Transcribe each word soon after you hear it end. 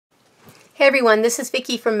Hey everyone, this is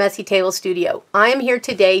Vicki from Messy Table Studio. I am here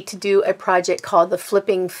today to do a project called the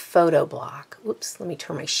Flipping Photo Block. Oops, let me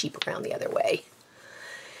turn my sheep around the other way.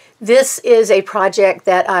 This is a project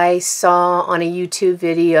that I saw on a YouTube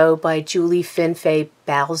video by Julie Finfay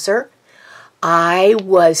Bowser. I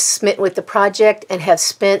was smitten with the project and have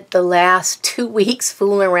spent the last 2 weeks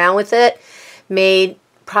fooling around with it. Made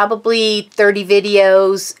probably 30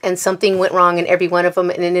 videos and something went wrong in every one of them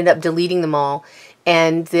and ended up deleting them all.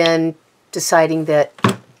 And then deciding that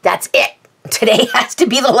that's it. Today has to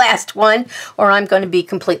be the last one or I'm going to be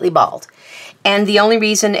completely bald. And the only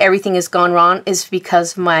reason everything has gone wrong is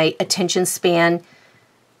because my attention span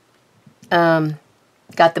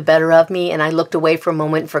got the better of me and I looked away for a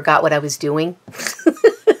moment and forgot what I was doing.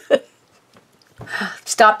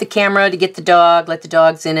 Stop the camera to get the dog, let the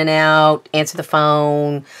dogs in and out, answer the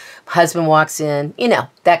phone, husband walks in, you know,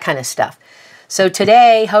 that kind of stuff. So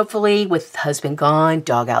today, hopefully, with husband gone,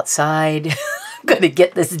 dog outside, I'm going to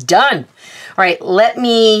get this done. All right, let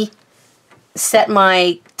me set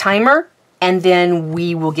my timer, and then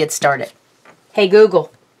we will get started. Hey,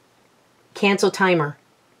 Google, cancel timer.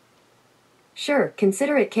 Sure,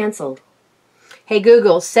 consider it canceled. Hey,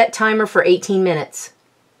 Google, set timer for 18 minutes.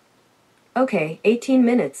 Okay, 18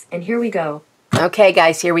 minutes, and here we go. Okay,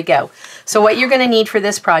 guys, here we go. So what you're going to need for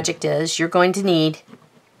this project is you're going to need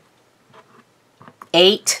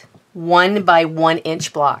 8 1 by 1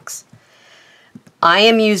 inch blocks. I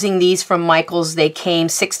am using these from Michaels. They came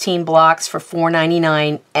 16 blocks for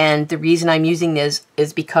 $4.99, and the reason I'm using this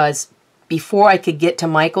is because before I could get to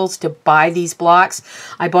Michaels to buy these blocks,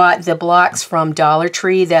 I bought the blocks from Dollar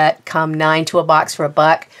Tree that come 9 to a box for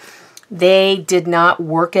 $1. They did not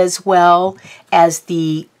work as well as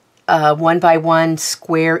the 1 by 1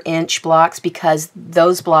 square inch blocks because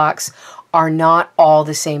those blocks are not all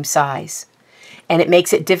the same size. And it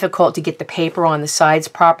makes it difficult to get the paper on the sides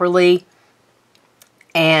properly.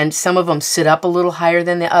 And some of them sit up a little higher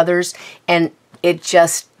than the others. And it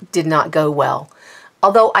just did not go well.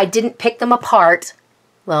 Although I didn't pick them apart.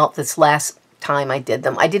 Well, this last time I did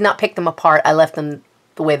them. I did not pick them apart. I left them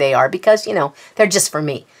the way they are because, you know, they're just for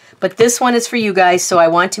me. But this one is for you guys, so I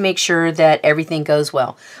want to make sure that everything goes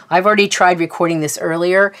well. I've already tried recording this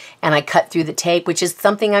earlier, and I cut through the tape, which is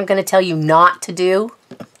something I'm going to tell you not to do.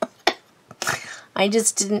 I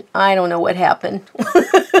just didn't, I don't know what happened.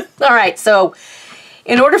 All right, so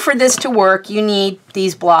in order for this to work, you need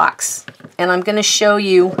these blocks. And I'm going to show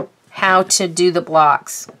you how to do the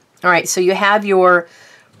blocks. All right, so you have you're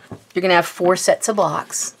going to have 4 sets of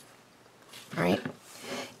blocks. All right.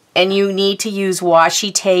 And you need to use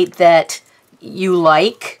washi tape that you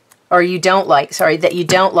like, or you don't like, sorry, that you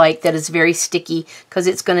don't like, that is very sticky, because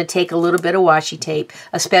it's going to take a little bit of washi tape,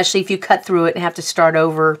 especially if you cut through it and have to start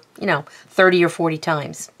over, you know, 30 or 40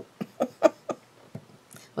 times.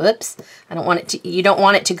 Whoops. I don't want it to, you don't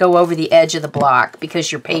want it to go over the edge of the block,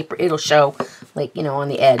 because your paper, it'll show, like, you know, on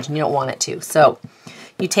the edge, and you don't want it to. So,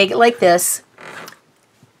 you take it like this,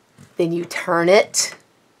 then you turn it,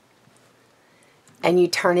 and you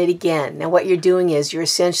turn it again. Now what you're doing is you're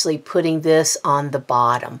essentially putting this on the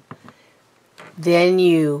bottom. Then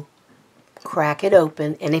you crack it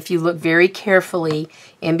open, and if you look very carefully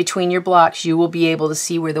in between your blocks, you will be able to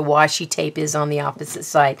see where the washi tape is on the opposite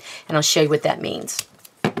side, and I'll show you what that means.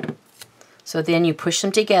 So then you push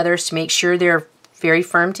them together to make sure they're very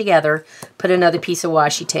firm together. Put another piece of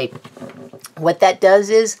washi tape. What that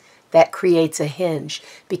does is that creates a hinge,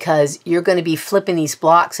 because you're going to be flipping these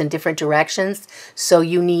blocks in different directions, so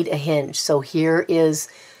you need a hinge. So here is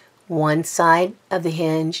one side of the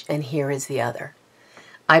hinge, and here is the other.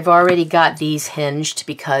 I've already got these hinged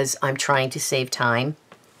because I'm trying to save time.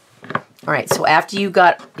 All right, so after you've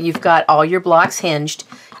got all your blocks hinged,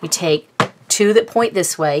 you take 2 that point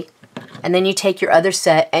this way, and then you take your other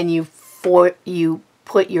set and you put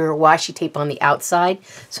your washi tape on the outside.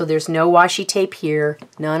 So there's no washi tape here,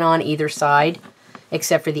 none on either side,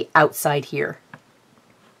 except for the outside here.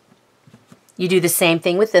 You do the same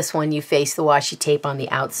thing with this one. You face the washi tape on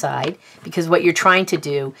the outside, because what you're trying to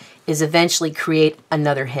do is eventually create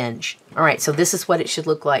another hinge. All right, so this is what it should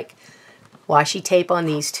look like. Washi tape on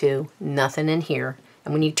these 2, nothing in here.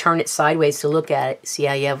 And when you turn it sideways to look at it, see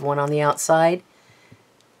how you have one on the outside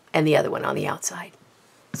and the other one on the outside.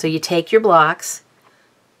 So you take your blocks,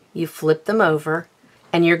 you flip them over,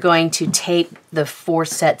 and you're going to tape the 4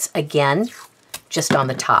 sets again, just on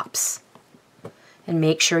the tops. And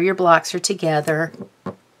make sure your blocks are together.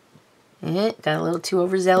 Got a little too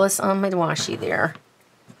overzealous on my washi there.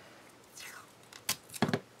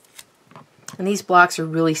 And these blocks are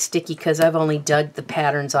really sticky because I've only dug the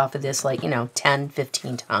patterns off of this like, you know, 10,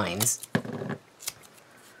 15 times.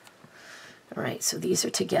 All right, so these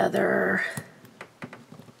are together.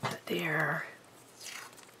 There.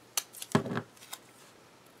 Put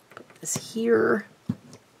this here.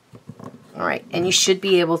 All right, and you should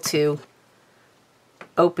be able to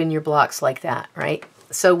open your blocks like that, right?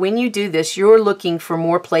 So when you do this, you're looking for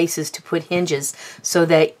more places to put hinges so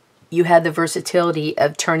that you have the versatility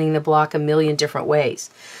of turning the block a million different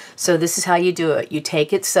ways. So this is how you do it. You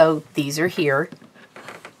take it, so these are here.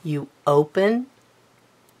 You open,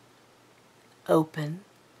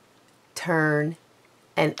 turn,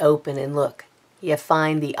 and open, and look. You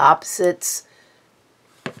find the opposites,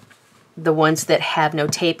 the ones that have no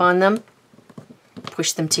tape on them.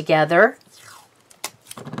 Push them together.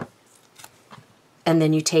 And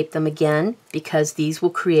then you tape them again, because these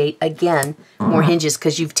will create, again, more hinges,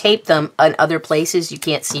 because you've taped them in other places you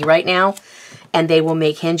can't see right now, and they will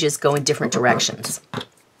make hinges go in different directions.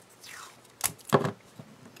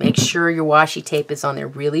 Make sure your washi tape is on there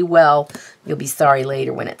really well. You'll be sorry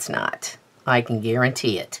later when it's not. I can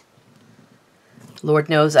guarantee it. Lord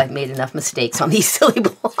knows I've made enough mistakes on these silly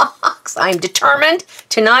blocks. I'm determined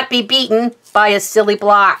to not be beaten by a silly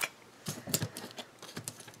block.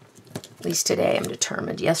 At least today I'm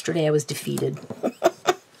determined. Yesterday I was defeated.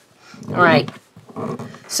 All right.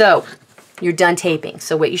 So you're done taping.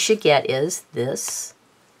 So what you should get is this,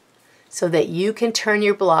 so that you can turn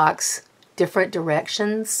your blocks different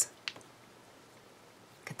directions.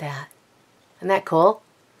 Look at that. Isn't that cool?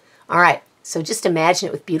 All right. So just imagine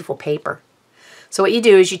it with beautiful paper. So what you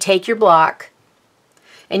do is you take your block,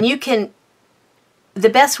 and you can, the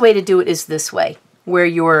best way to do it is this way, where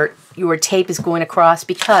your tape is going across,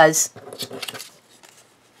 because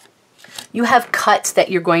you have cuts that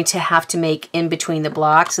you're going to have to make in between the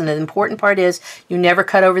blocks, and the important part is you never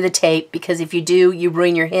cut over the tape, because if you do, you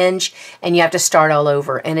ruin your hinge and you have to start all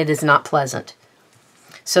over, and it is not pleasant.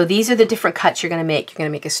 So these are the different cuts you're going to make. You're going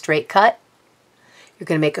to make a straight cut, you're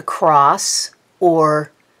going to make a cross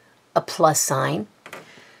or a plus sign,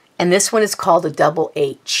 and this one is called a double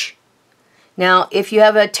H. Now, if you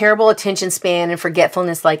have a terrible attention span and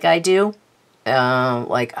forgetfulness like I do,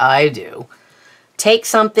 take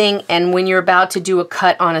something, and when you're about to do a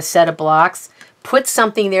cut on a set of blocks, put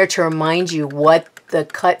something there to remind you what the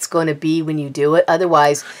cut's going to be when you do it.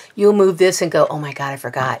 Otherwise, you'll move this and go, oh my God, I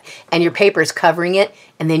forgot. And your paper's covering it,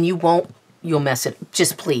 and then you'll mess it.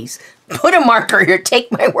 Just please, put a marker here. Take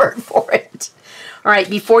my word for it. All right,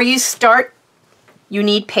 before you start, you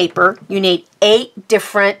need paper. You need 8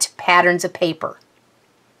 different patterns of paper,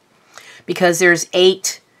 because there's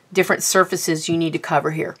 8 different surfaces you need to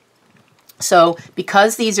cover here. So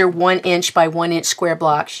because these are 1 inch by 1 inch square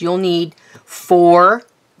blocks, you'll need 4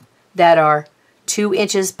 that are 2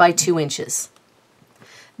 inches by 2 inches.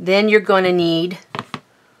 Then you're going to need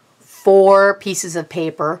 4 pieces of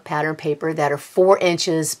paper, pattern paper, that are 4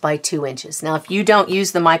 inches by 2 inches. Now, if you don't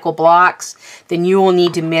use the Michael blocks, then you will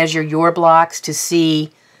need to measure your blocks to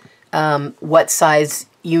see what size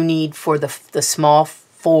you need for the small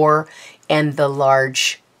 4 and the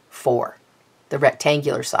large 4, the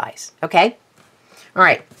rectangular size. Okay? All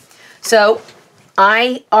right. So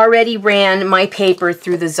I already ran my paper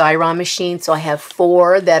through the Xyron machine, so I have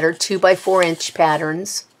 4 that are 2 by 4 inch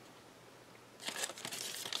patterns.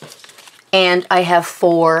 And I have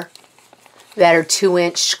 4 that are 2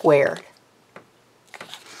 inch squared.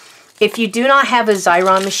 If you do not have a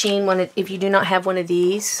Xyron machine, if you do not have one of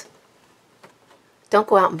these, don't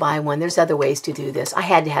go out and buy one. There's other ways to do this. I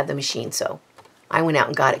had to have the machine, so I went out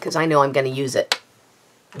and got it because I know I'm going to use it.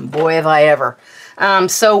 And boy, have I ever.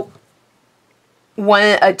 So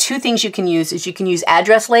 2 things you can use is you can use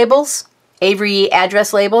address labels, Avery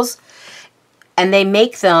address labels, and they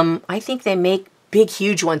make them, I think they make big,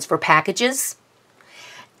 huge ones for packages.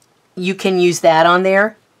 You can use that on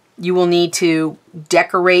there. You will need to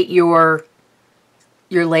decorate your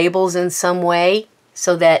labels in some way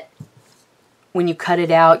so that when you cut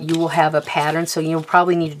it out, you will have a pattern. So you'll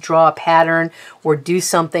probably need to draw a pattern or do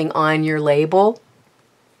something on your label.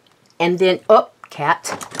 And then, oh,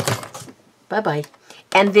 cat. Bye-bye.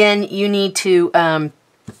 And then you need to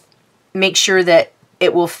make sure that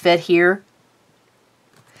it will fit here.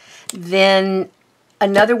 Then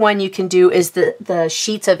another one you can do is the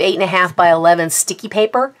sheets of 8.5 by 11 sticky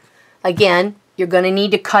paper. Again, you're going to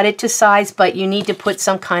need to cut it to size, but you need to put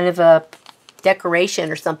some kind of a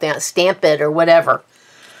decoration or something, stamp it or whatever.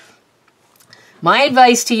 My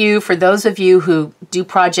advice to you, for those of you who do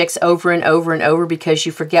projects over and over and over because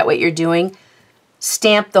you forget what you're doing,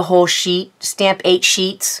 stamp the whole sheet, stamp 8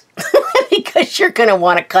 sheets, because you're going to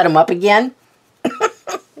want to cut them up again.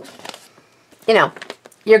 You know,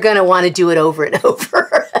 you're going to want to do it over and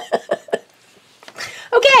over.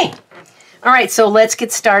 Okay, All right, so let's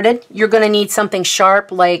get started. You're going to need something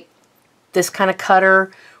sharp like this kind of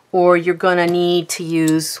cutter, or you're going to need to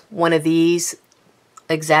use one of these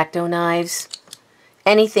X-Acto knives,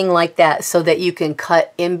 anything like that, so that you can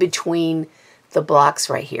cut in between the blocks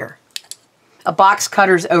right here. A box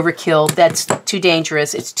cutter's overkill. That's too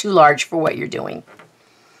dangerous. It's too large for what you're doing.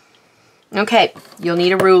 Okay, you'll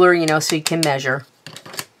need a ruler, you know, so you can measure.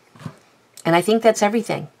 And I think that's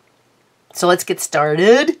everything. So let's get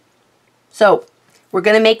started. So we're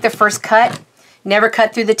going to make the first cut. Never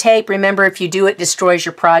cut through the tape. Remember, if you do, it destroys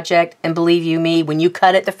your project. And believe you me, when you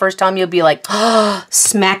cut it the first time, you'll be like, oh,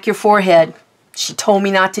 smack your forehead. She told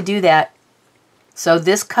me not to do that. So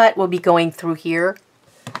this cut will be going through here.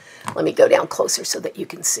 Let me go down closer so that you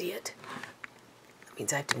can see it. That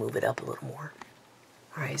means I have to move it up a little more.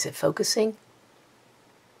 All right, is it focusing?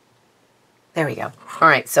 There we go. All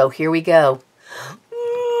right, so here we go.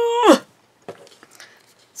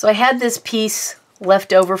 So I had this piece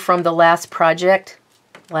left over from the last project.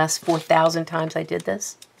 Last 4,000 times I did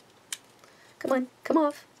this. Come on, come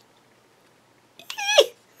off.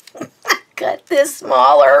 Cut this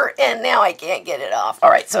smaller, and now I can't get it off. All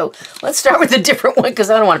right, so let's start with a different one because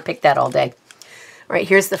I don't want to pick that all day. All right,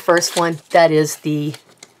 here's the first one. That is the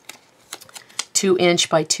 2"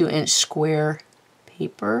 by 2" square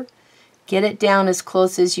paper. Get it down as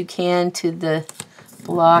close as you can to the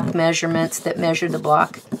block measurements that measure the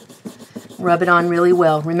block. Rub it on really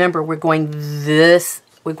well. Remember, we're going this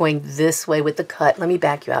way with the cut. Let me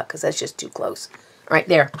back you out because that's just too close. Right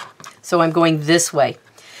there. So I'm going this way.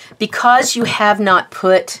 Because you have not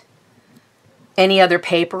put any other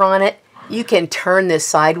paper on it, you can turn this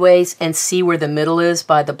sideways and see where the middle is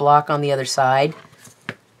by the block on the other side.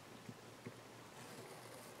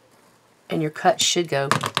 And your cut should go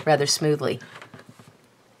rather smoothly.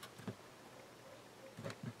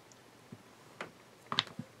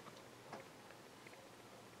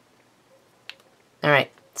 All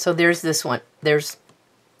right, so there's this one. There's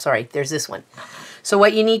this one. So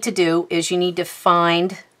what you need to do is you need to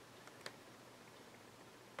find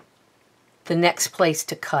the next place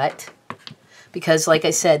to cut, because like I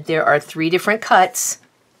said, there are 3 different cuts.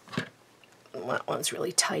 That one's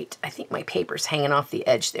really tight. I think my paper's hanging off the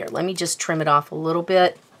edge there. Let me just trim it off a little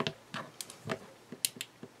bit.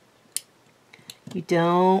 You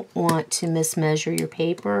don't want to mismeasure your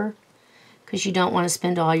paper because you don't want to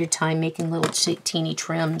spend all your time making little teeny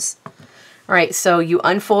trims. All right, so you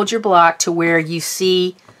unfold your block to where you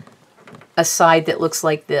see a side that looks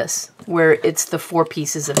like this, where it's the 4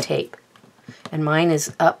 pieces of tape. And mine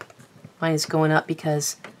is up. Mine is going up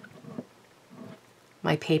because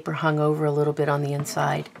my paper hung over a little bit on the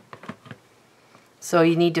inside. So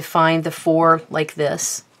you need to find the 4 like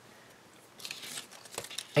this.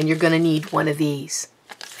 And you're going to need one of these.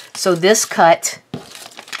 So this cut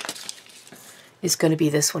is going to be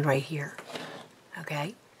this one right here.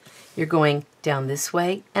 Okay? You're going down this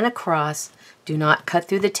way and across. Do not cut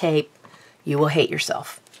through the tape. You will hate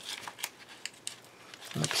yourself.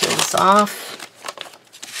 I'm going to peel this off.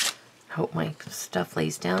 Hope my stuff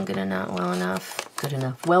lays down good enough, well enough. Good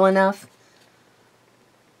enough, well enough.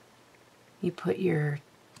 You put your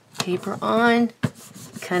paper on,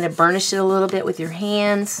 kind of burnish it a little bit with your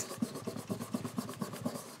hands.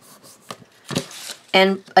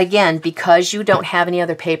 And again, because you don't have any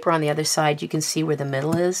other paper on the other side, you can see where the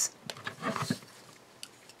middle is.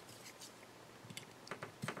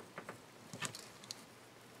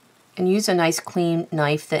 And use a nice clean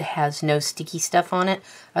knife that has no sticky stuff on it.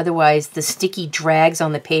 Otherwise, the sticky drags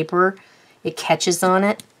on the paper. It catches on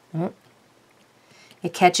it.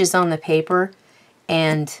 It catches on the paper,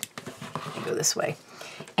 and let me go this way,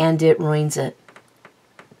 and it ruins it.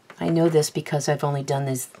 I know this because I've only done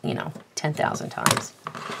this, 10,000 times.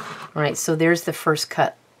 All right, so there's the first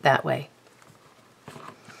cut that way.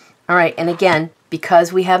 All right, and again,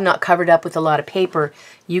 because we have not covered up with a lot of paper,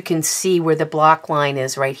 you can see where the block line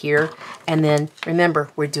is right here. And then remember,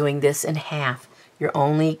 we're doing this in half. You're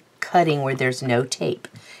only cutting where there's no tape.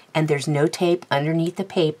 And there's no tape underneath the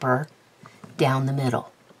paper down the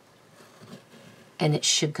middle. And it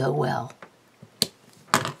should go well.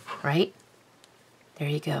 Right? There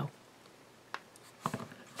you go.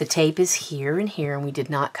 The tape is here and here, and we did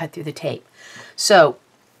not cut through the tape. So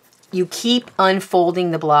you keep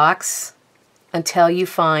unfolding the blocks until you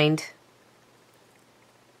find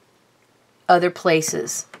other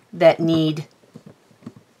places that need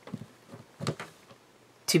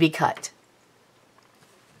to be cut.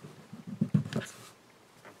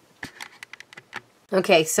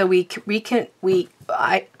 Okay, so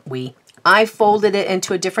I folded it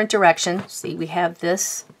into a different direction. See, we have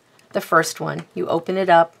this, the first one. You open it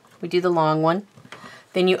up. We do the long one.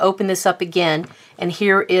 then you open this up again, and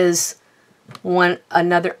here is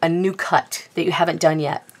a new cut that you haven't done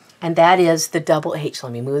yet, and that is the double H.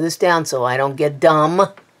 Let me move this down so I don't get dumb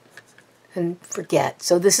and forget.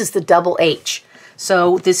 So this is the double H.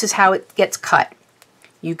 So this is how it gets cut.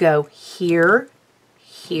 You go here,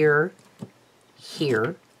 here,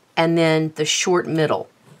 here, and then the short middle.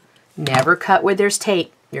 Never cut where there's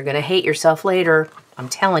tape. You're going to hate yourself later. I'm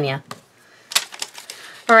telling you.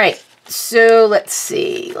 All right, so let's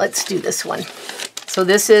see. Let's do this one. So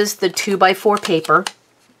this is the 2x4 paper.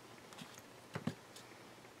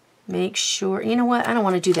 Make sure, you know what? I don't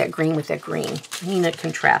want to do that green with that green. I need a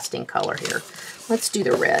contrasting color here. Let's do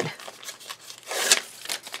the red.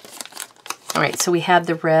 All right, so we have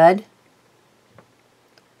the red.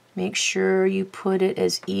 Make sure you put it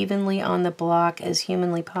as evenly on the block as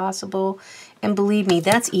humanly possible. And believe me,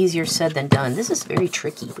 that's easier said than done. This is very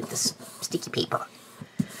tricky with this sticky paper.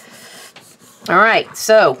 All right,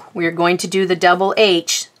 so we're going to do the double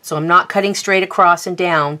H. So I'm not cutting straight across and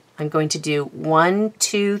down. I'm going to do 1,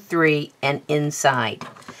 2, 3, and inside.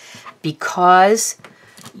 Because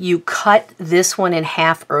you cut this one in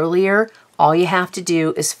half earlier, all you have to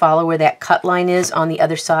do is follow where that cut line is on the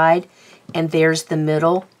other side, and there's the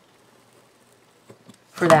middle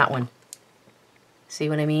for that one. See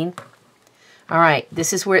what I mean? All right,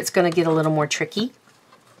 this is where it's going to get a little more tricky.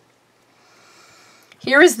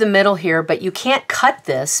 Here is the middle here, but you can't cut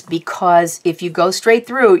this because if you go straight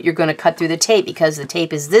through, you're going to cut through the tape because the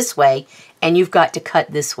tape is this way and you've got to cut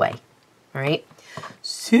this way. All right?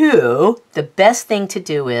 So the best thing to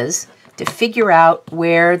do is to figure out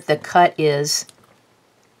where the cut is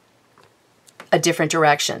a different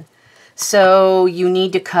direction. So you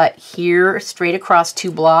need to cut here straight across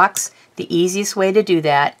 2 blocks. The easiest way to do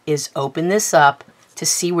that is open this up to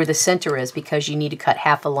see where the center is because you need to cut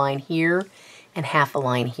half a line here and half a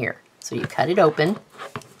line here. So you cut it open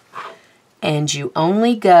and you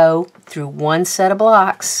only go through one set of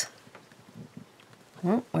blocks.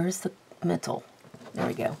 Oh, where's the middle? There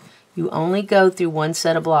we go. You only go through one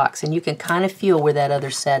set of blocks and you can kind of feel where that other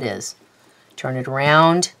set is. Turn it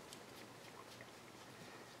around.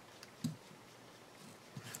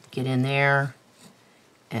 Get in there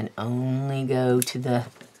and only go to the,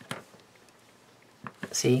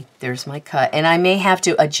 see, there's my cut. And I may have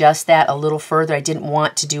to adjust that a little further. I didn't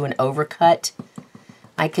want to do an overcut.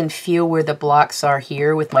 I can feel where the blocks are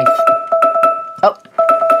here with my, oh,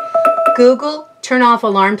 Google, turn off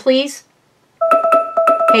alarm, please.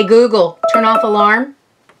 Hey, Google, turn off alarm.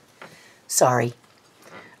 Sorry.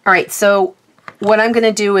 All right, so what I'm going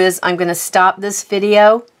to do is I'm going to stop this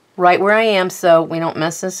video right where I am so we don't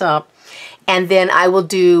mess this up. And then I will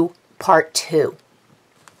do part 2.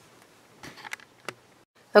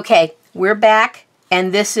 Okay, we're back.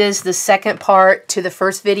 And this is the second part to the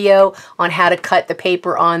first video on how to cut the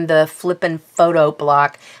paper on the flippin' photo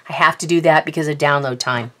block. I have to do that because of download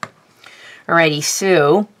time. Alrighty,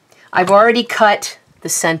 so I've already cut the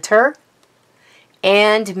center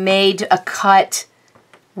and made a cut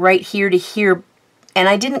right here to here. And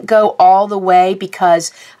I didn't go all the way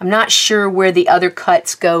because I'm not sure where the other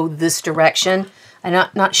cuts go this direction. I'm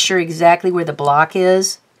not sure exactly where the block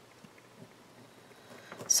is.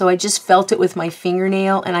 So I just felt it with my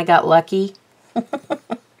fingernail and I got lucky.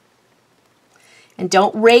 And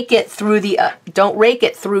don't rake it through the don't rake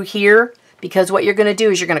it through here because what you're going to do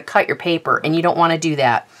is you're going to cut your paper and you don't want to do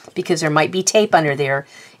that because there might be tape under there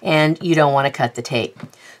and you don't want to cut the tape.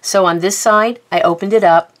 So on this side, I opened it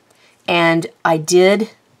up and I did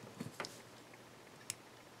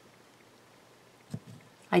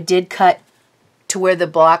cut to where the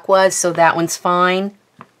block was, so that one's fine.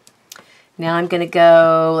 Now I'm going to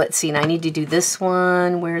go, let's see, and I need to do this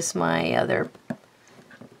one. Where's my other?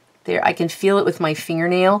 There, I can feel it with my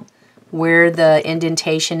fingernail where the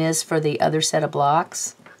indentation is for the other set of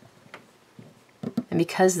blocks. And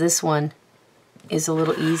because this one is a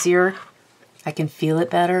little easier, I can feel it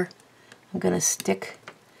better. I'm going to stick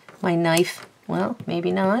my knife, well,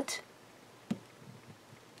 maybe not.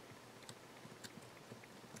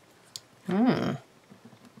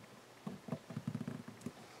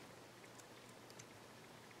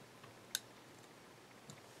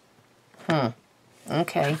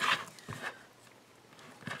 Okay.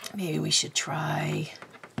 Maybe we should try.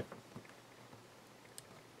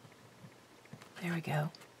 There we go.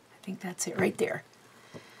 I think that's it right there.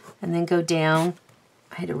 And then go down.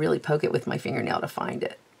 I had to really poke it with my fingernail to find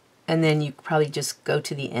it. And then you probably just go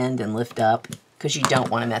to the end and lift up because you don't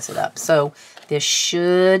want to mess it up. So this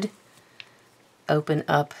should open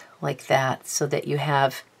up like that so that you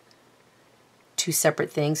have 2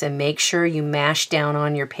 separate things. And make sure you mash down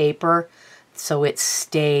on your paper so it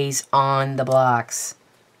stays on the blocks.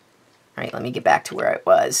 All right, let me get back to where I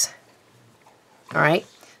was. All right,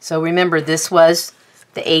 so remember this was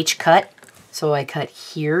the H cut. So I cut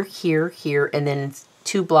here, here, here, and then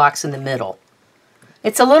 2 blocks in the middle.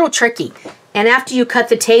 It's a little tricky. And after you cut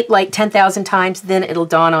the tape like 10,000 times, then it'll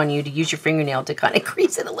dawn on you to use your fingernail to kind of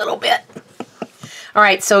crease it a little bit. All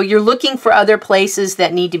right, so you're looking for other places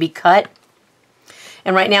that need to be cut.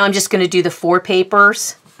 And right now I'm just going to do the 4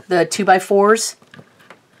 papers, the 2x4s.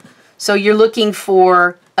 So you're looking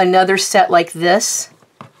for another set like this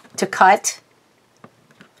to cut.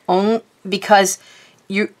 Only because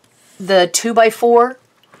the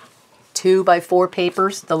 2x4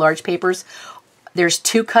 papers, the large papers, there's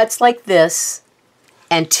 2 cuts like this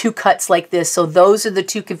and 2 cuts like this. So those are the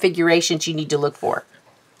 2 configurations you need to look for.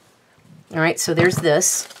 All right, so there's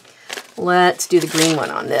this. Let's do the green one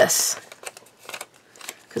on this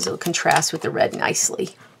because it'll contrast with the red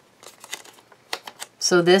nicely.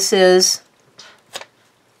 So this is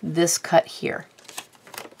this cut here.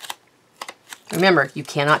 Remember, you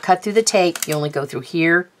cannot cut through the tape. You only go through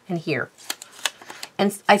here and here.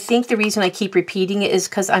 And I think the reason I keep repeating it is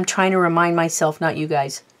because I'm trying to remind myself, not you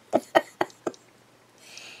guys.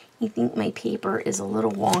 You think my paper is a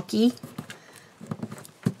little wonky,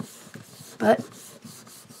 but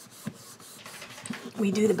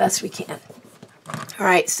we do the best we can. All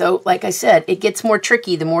right, so like I said, it gets more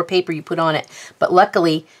tricky the more paper you put on it. But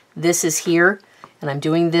luckily, this is here, and I'm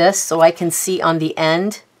doing this so I can see on the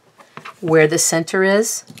end where the center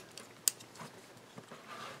is.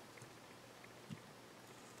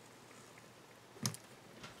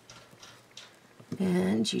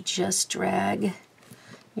 And you just drag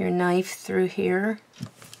your knife through here.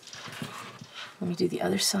 Let me do the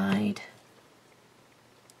other side.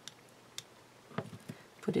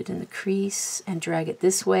 Put it in the crease and drag it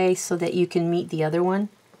this way so that you can meet the other one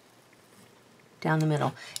down the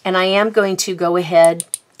middle. And I am going to go ahead,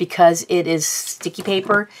 because it is sticky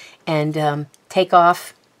paper, and take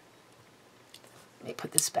off, let me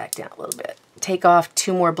put this back down a little bit, take off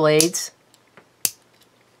 2 more blades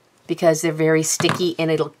because they're very sticky and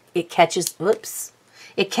it catches, whoops,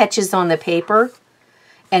 it catches on the paper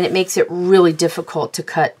and it makes it really difficult to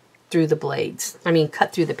cut through the blades. I mean,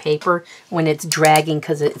 cut through the paper when it's dragging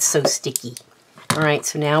because it's so sticky. All right,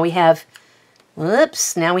 so now we have,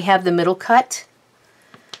 whoops, now we have the middle cut.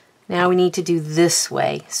 Now we need to do this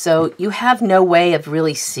way. So you have no way of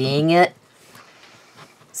really seeing it.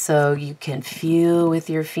 So you can feel with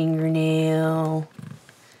your fingernail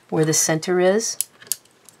where the center is.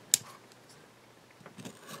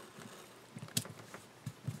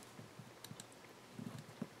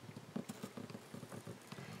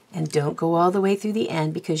 And don't go all the way through the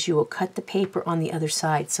end because you will cut the paper on the other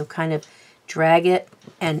side. So kind of drag it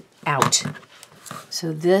and out.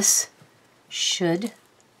 So this should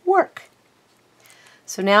work.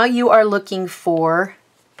 So now you are looking for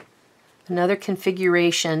another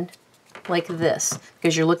configuration like this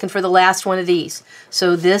because you're looking for the last one of these.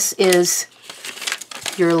 So this is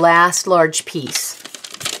your last large piece.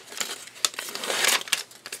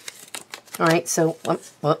 All right, so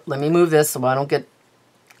well, let me move this so I don't get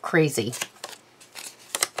crazy.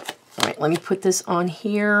 All right, let me put this on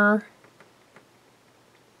here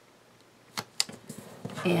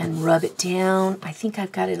and rub it down. I think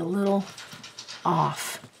I've got it a little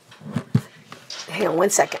off. Hang on one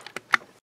second.